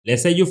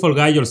Let's say you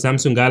forgot your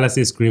Samsung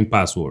Galaxy screen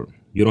password.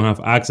 You don't have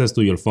access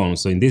to your phone.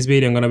 So in this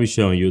video, I'm going to be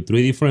showing you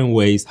 3 different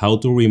ways how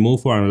to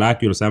remove or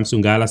unlock your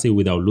Samsung Galaxy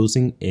without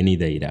losing any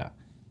data.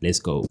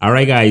 Let's go.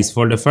 Alright guys,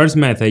 for the first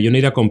method, you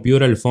need a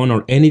computer, phone,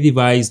 or any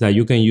device that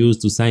you can use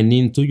to sign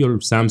in to your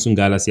Samsung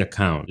Galaxy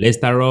account. Let's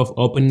start off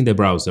opening the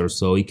browser.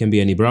 So it can be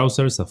any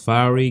browser,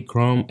 Safari,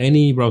 Chrome,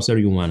 any browser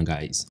you want,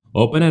 guys.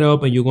 Open it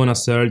up and you're gonna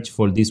search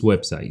for this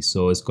website.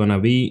 So it's gonna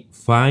be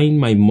Find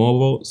My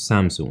Mobile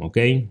Samsung,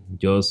 okay?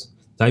 Just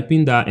type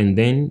in that and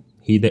then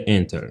hit the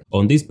enter.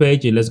 On this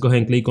page, let's go ahead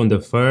and click on the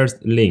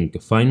first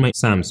link, Find My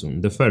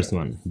Samsung, the first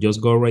one.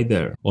 Just go right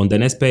there. On the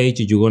next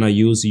page, you're gonna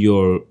use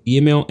your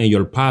email and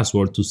your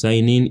password to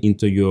sign in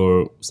into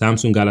your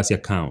Samsung Galaxy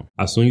account.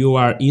 As soon as you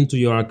are into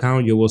your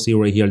account, you will see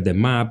right here the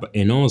map,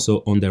 and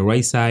also on the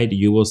right side,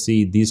 you will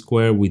see this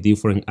square with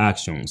different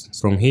actions.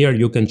 From here,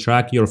 you can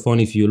track your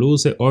phone if you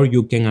lose it, or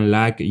you can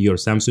unlock your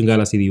Samsung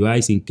Galaxy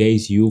device in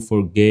case you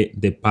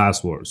forget the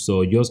password.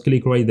 So just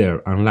click right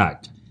there,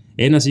 unlock.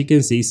 And as you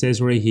can see, it says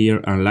right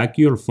here, unlock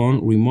your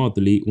phone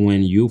remotely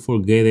when you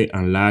forget the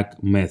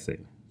unlock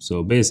method.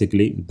 So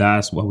basically,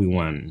 that's what we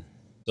want.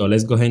 So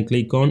let's go ahead and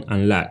click on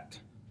unlock.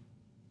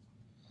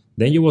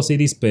 Then you will see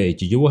this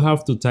page. You will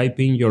have to type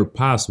in your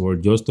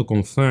password just to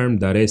confirm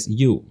that it's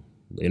you.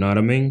 You know what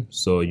I mean?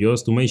 So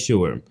just to make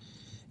sure.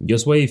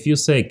 Just wait a few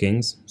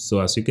seconds.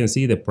 So as you can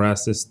see, the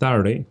process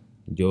started.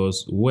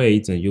 Just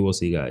wait and you will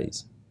see,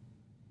 guys.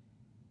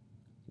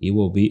 It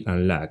will be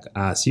unlocked.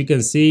 As you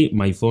can see,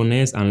 my phone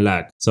is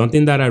unlocked.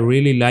 Something that I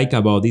really like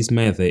about this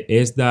method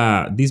is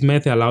that this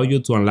method allows you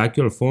to unlock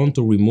your phone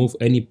to remove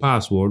any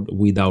password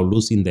without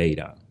losing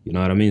data. You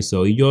know what I mean?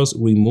 So you just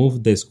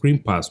remove the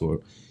screen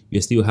password. You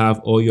still have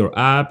all your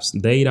apps,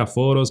 data,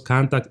 photos,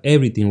 contact,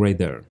 everything right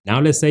there. Now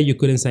let's say you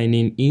couldn't sign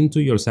in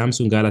into your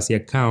Samsung Galaxy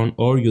account,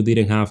 or you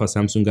didn't have a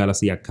Samsung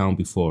Galaxy account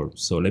before.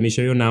 So let me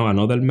show you now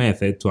another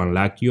method to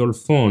unlock your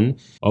phone.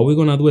 All we're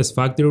gonna do is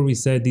factory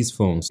reset these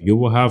phones. You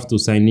will have to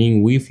sign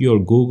in with your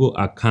Google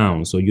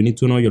account. So you need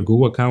to know your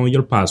Google account and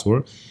your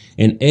password,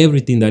 and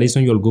everything that is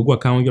on your Google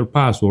account and your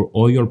password,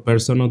 all your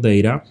personal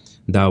data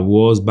that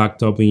was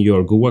backed up in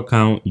your Google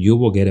account, you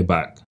will get it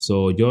back.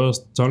 So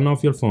just turn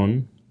off your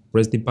phone.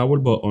 Press the power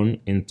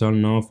button and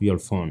turn off your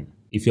phone.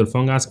 If your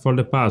phone asks for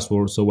the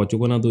password, so what you're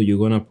gonna do, you're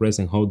gonna press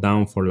and hold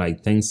down for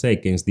like 10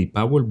 seconds the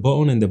power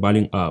button and the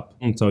volume up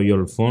until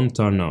your phone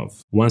turn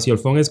off. Once your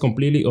phone is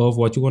completely off,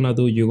 what you're gonna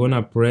do, you're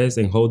gonna press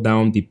and hold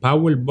down the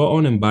power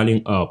button and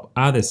volume up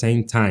at the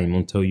same time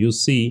until you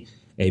see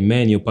a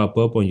menu pop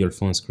up on your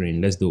phone screen.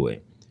 Let's do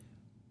it.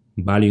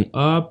 Volume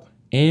up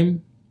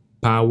and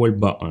power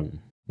button.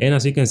 And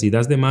as you can see,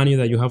 that's the menu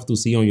that you have to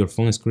see on your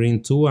phone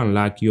screen to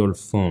unlock your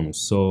phone.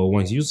 So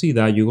once you see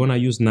that, you're gonna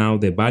use now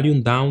the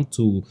volume down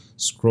to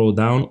scroll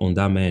down on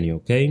that menu,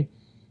 okay?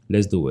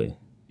 Let's do it.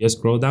 Just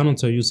scroll down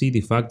until you see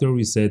the factory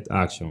reset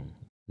action.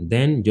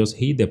 Then just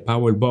hit the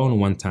power button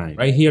one time.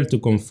 Right here to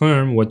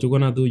confirm, what you're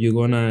gonna do, you're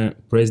gonna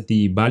press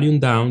the volume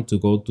down to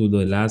go to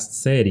the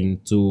last setting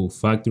to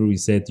factory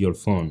reset your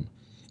phone.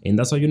 And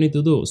that's all you need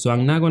to do. So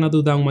I'm not gonna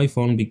do that on my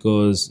phone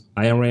because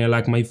I already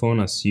like my phone,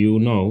 as you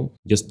know.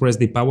 Just press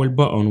the power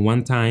button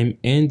one time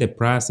and the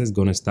process is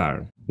gonna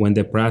start. When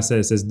the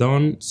process is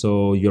done,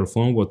 so your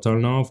phone will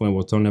turn off and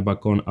will turn it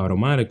back on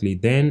automatically,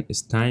 then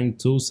it's time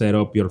to set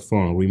up your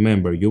phone.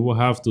 Remember, you will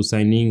have to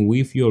sign in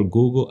with your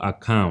Google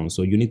account.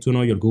 So you need to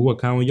know your Google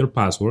account and your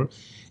password,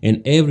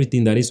 and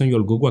everything that is on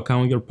your Google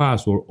account and your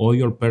password, all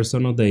your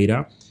personal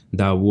data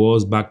that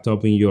was backed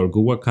up in your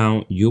Google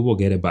account, you will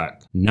get it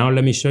back. Now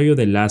let me show you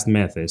the last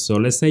method. So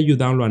let's say you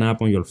download an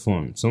app on your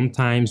phone.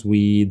 Sometimes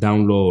we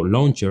download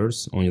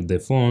launchers on the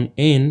phone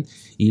and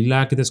it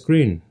locks the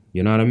screen.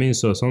 You know what I mean?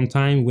 So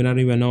sometimes we don't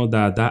even know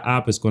that that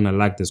app is gonna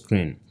lock the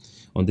screen.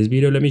 On this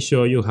video, let me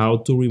show you how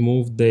to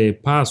remove the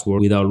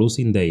password without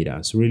losing data.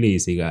 It's really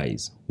easy,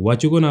 guys.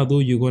 What you're gonna do,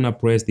 you're gonna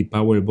press the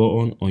power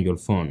button on your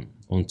phone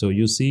until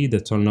you see the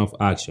turn off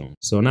action.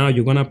 So now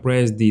you're gonna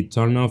press the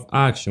turn off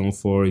action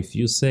for a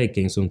few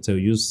seconds until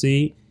you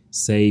see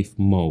safe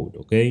mode,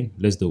 okay?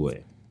 Let's do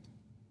it.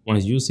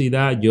 Once you see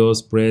that,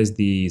 just press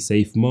the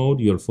safe mode.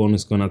 Your phone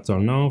is gonna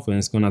turn off and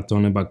it's gonna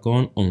turn it back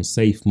on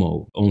safe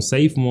mode. On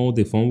safe mode,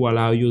 the phone will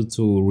allow you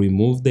to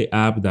remove the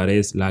app that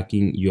is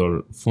locking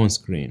your phone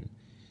screen.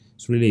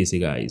 It's really easy,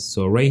 guys.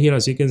 So right here,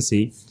 as you can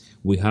see,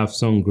 we have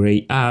some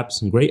great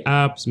apps. Great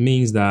apps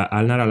means that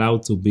are not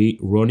allowed to be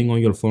running on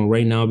your phone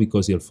right now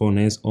because your phone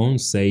is on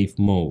safe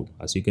mode,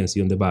 as you can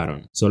see on the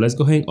bottom. So let's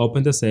go ahead and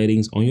open the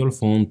settings on your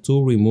phone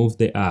to remove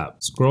the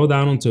app. Scroll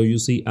down until you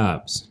see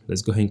apps.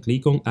 Let's go ahead and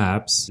click on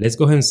apps. Let's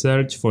go ahead and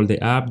search for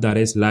the app that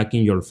is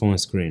locking your phone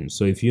screen.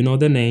 So if you know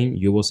the name,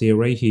 you will see it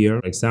right here.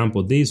 For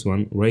example, this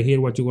one right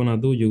here, what you're gonna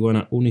do, you're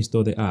gonna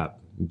uninstall the app.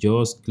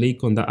 Just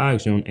click on the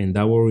action and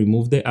that will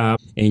remove the app,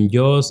 and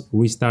just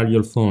restart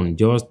your phone.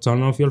 Just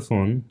turn off your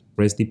phone,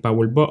 press the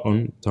power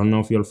button, turn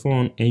off your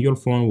phone, and your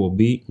phone will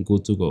be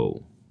good to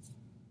go.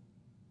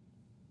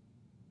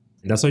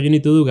 That's all you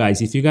need to do, guys.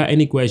 If you got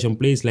any question,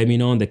 please let me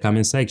know in the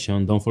comment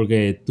section. Don't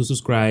forget to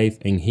subscribe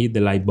and hit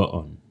the like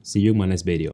button. See you in my next video.